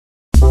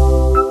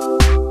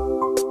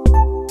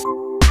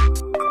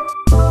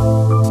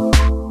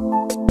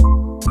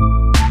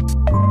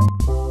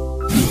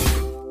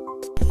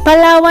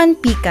Palawan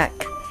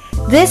peacock.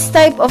 This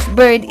type of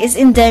bird is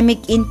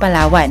endemic in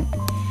Palawan.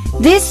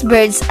 These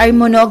birds are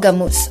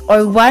monogamous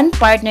or one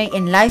partner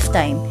in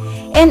lifetime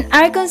and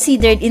are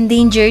considered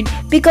endangered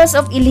because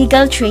of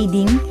illegal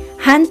trading,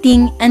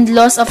 hunting, and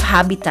loss of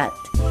habitat.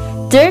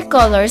 Their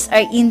colors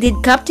are indeed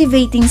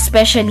captivating,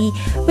 especially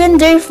when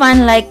their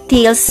fan-like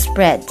tails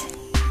spread.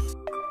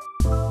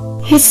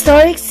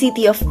 Historic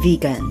city of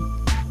Vigan.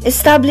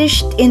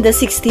 Established in the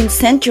 16th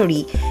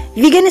century,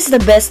 Vigan is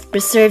the best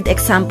preserved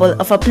example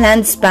of a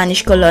planned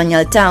Spanish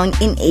colonial town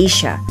in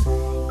Asia.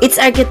 Its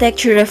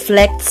architecture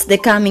reflects the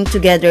coming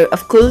together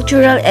of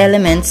cultural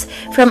elements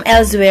from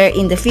elsewhere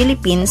in the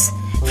Philippines,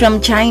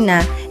 from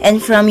China, and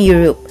from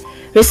Europe,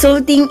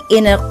 resulting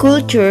in a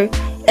culture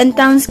and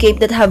townscape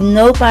that have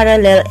no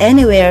parallel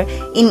anywhere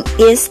in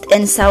East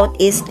and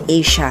Southeast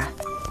Asia.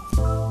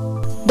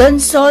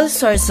 Donsol,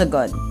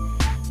 Sorsogon.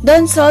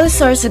 Donsol,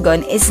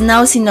 Sorsogon is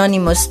now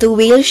synonymous to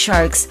whale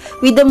sharks,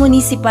 with the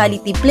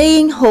municipality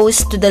playing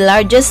host to the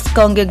largest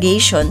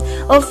congregation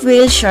of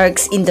whale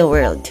sharks in the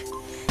world.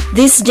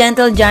 These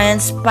gentle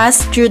giants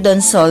pass through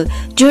Donsol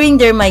during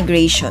their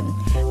migration,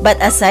 but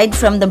aside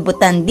from the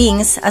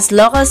butandings, as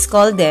locals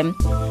call them,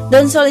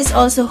 Donsol is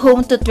also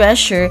home to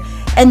treasure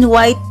and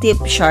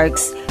white-tip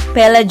sharks,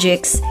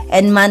 pelagics,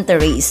 and manta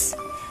rays.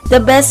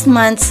 The best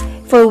months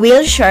for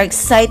whale shark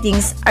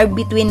sightings are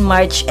between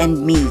March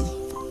and May.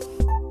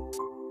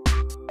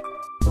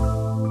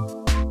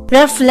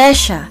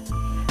 Rafflesia.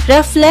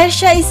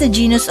 Rafflesia is a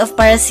genus of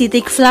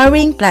parasitic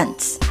flowering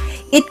plants.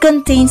 It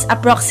contains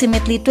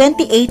approximately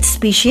 28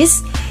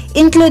 species,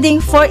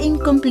 including 4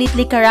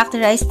 incompletely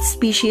characterized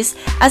species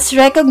as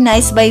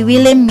recognized by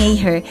Willem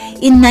Mayer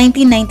in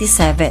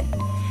 1997.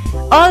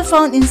 All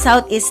found in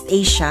Southeast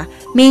Asia,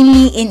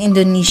 mainly in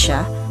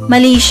Indonesia,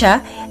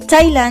 Malaysia,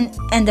 Thailand,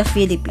 and the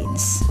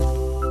Philippines.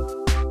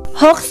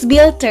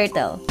 Hawksbill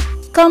turtle,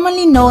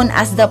 commonly known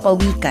as the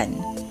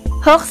pawikan.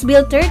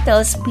 Hawksbill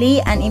turtles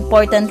play an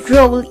important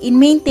role in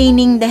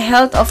maintaining the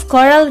health of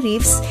coral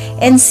reefs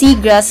and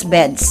seagrass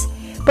beds.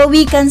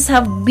 Pawikans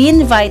have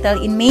been vital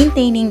in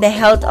maintaining the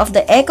health of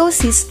the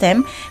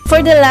ecosystem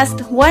for the last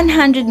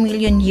 100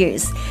 million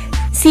years,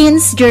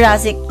 since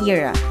Jurassic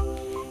era.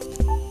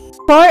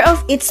 4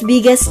 of its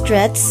biggest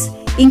threats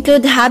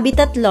include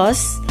habitat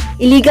loss,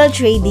 illegal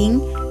trading,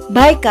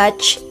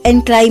 bycatch,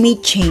 and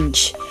climate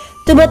change.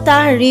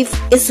 Tubataha Reef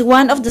is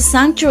one of the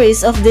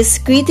sanctuaries of these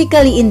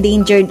critically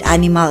endangered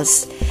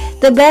animals.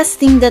 The best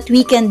thing that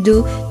we can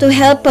do to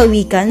help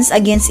pawikans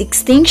against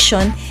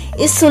extinction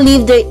is to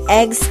leave their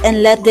eggs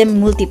and let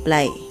them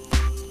multiply.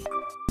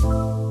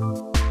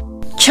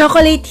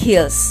 Chocolate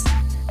Hills.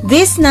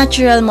 This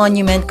natural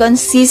monument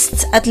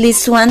consists at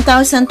least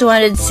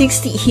 1,260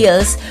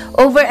 hills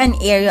over an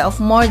area of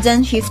more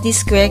than 50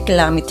 square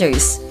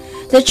kilometers.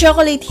 The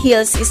Chocolate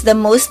Hills is the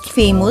most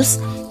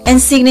famous and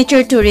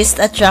signature tourist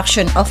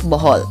attraction of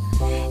Bohol,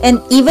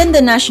 and even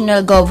the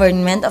national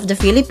government of the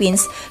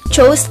Philippines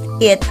chose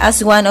it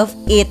as one of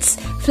its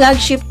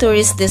flagship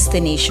tourist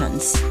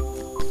destinations.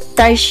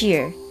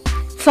 Tarsier,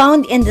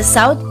 found in the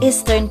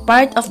southeastern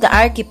part of the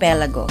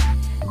archipelago,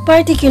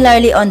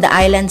 particularly on the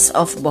islands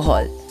of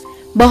Bohol.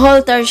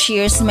 Bohol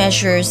tarsier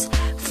measures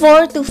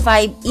 4 to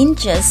 5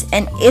 inches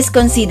and is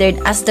considered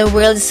as the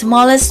world's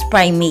smallest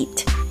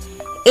primate.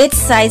 Its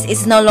size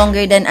is no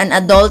longer than an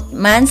adult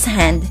man's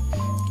hand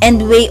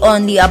and weigh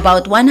only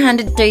about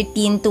 113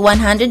 to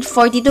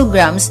 142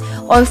 grams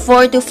or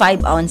 4 to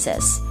 5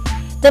 ounces.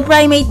 The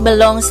primate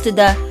belongs to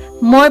the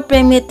more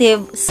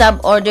primitive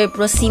suborder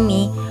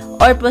Prosimi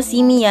or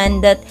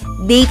Prosimian that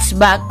dates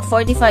back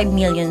 45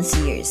 million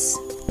years.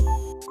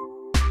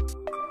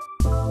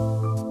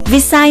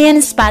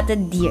 Visayan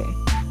spotted deer,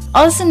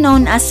 also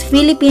known as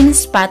Philippine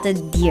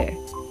spotted deer.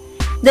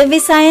 The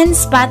Visayan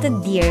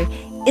spotted deer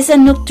is a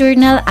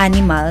nocturnal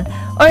animal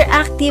or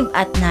active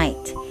at night,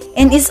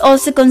 and is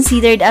also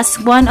considered as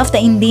one of the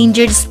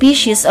endangered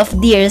species of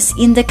deers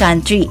in the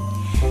country.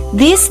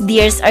 These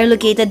deers are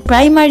located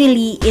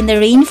primarily in the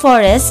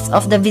rainforests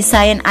of the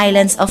Visayan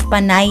islands of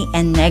Panay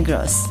and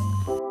Negros.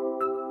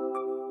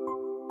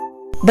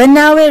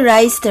 Banawe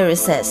rice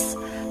terraces,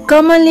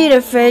 commonly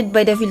referred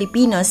by the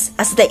Filipinos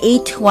as the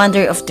 8th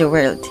wonder of the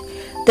world.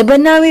 The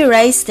Banawe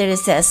rice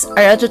terraces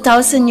are a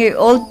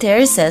 2,000-year-old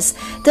terraces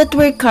that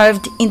were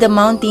carved in the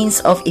mountains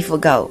of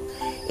Ifugao.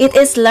 It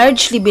is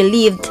largely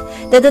believed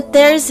that the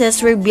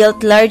terraces were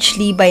built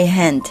largely by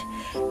hand.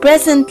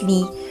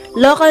 Presently,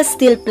 locals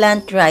still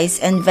plant rice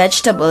and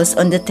vegetables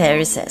on the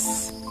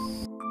terraces.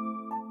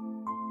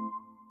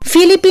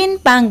 Philippine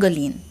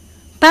pangolin.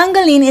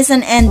 Pangolin is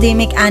an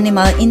endemic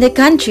animal in the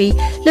country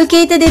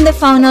located in the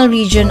faunal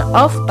region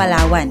of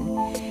Palawan.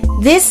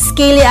 These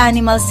scaly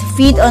animals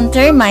feed on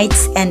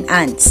termites and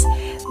ants,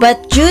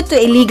 but due to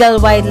illegal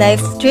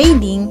wildlife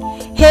trading,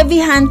 heavy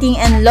hunting,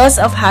 and loss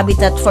of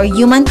habitat for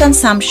human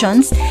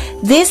consumptions,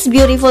 these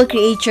beautiful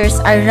creatures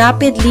are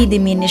rapidly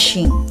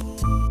diminishing.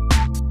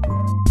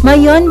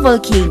 Mayon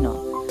Volcano,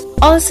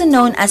 also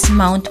known as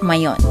Mount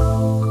Mayon.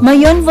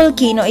 Mayon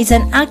Volcano is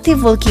an active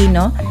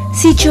volcano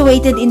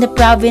situated in the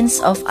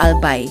province of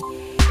Albay.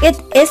 It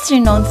is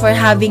renowned for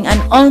having an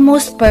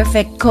almost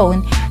perfect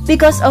cone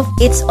because of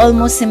its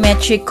almost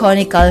symmetric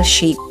conical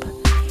shape.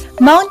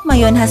 Mount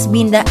Mayon has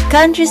been the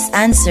country's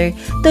answer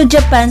to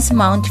Japan's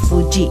Mount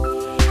Fuji,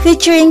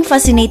 featuring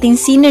fascinating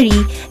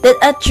scenery that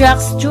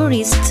attracts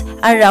tourists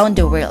around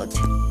the world.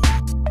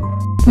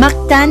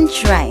 Mactan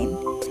Shrine.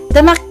 The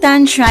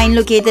Mactan Shrine,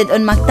 located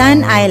on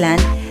Mactan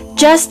Island,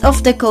 just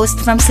off the coast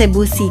from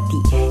Cebu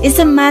City, is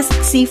a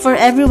must-see for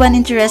everyone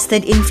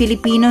interested in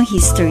Filipino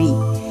history.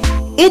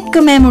 It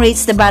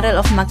commemorates the Battle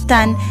of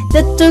Mactan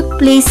that took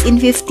place in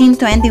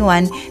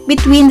 1521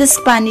 between the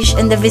Spanish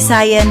and the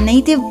Visayan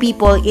native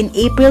people in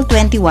April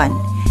 21,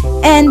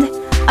 and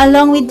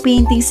along with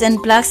paintings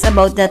and plaques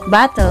about that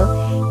battle,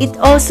 it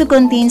also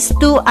contains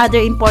two other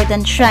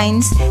important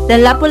shrines, the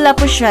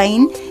Lapu-Lapu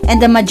Shrine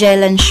and the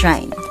Magellan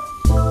Shrine.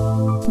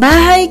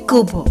 Bahay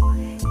Kubo.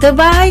 The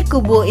Bahay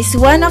Kubo is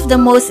one of the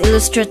most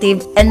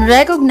illustrative and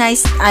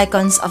recognized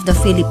icons of the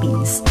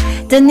Philippines.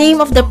 The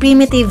name of the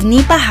primitive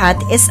nipa hut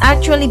is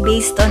actually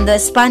based on the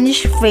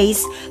Spanish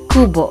phrase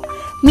kubo,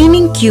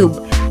 meaning cube,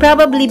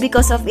 probably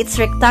because of its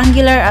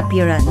rectangular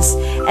appearance,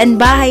 and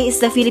bahay is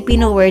the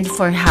Filipino word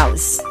for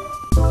house.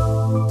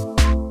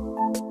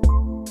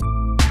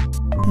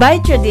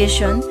 By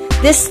tradition,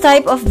 this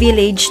type of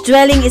village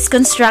dwelling is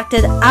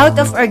constructed out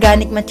of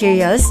organic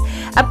materials,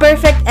 a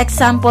perfect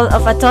example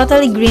of a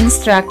totally green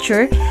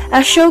structure,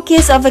 a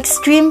showcase of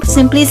extreme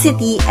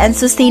simplicity and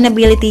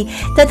sustainability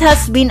that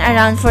has been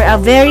around for a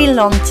very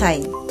long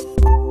time.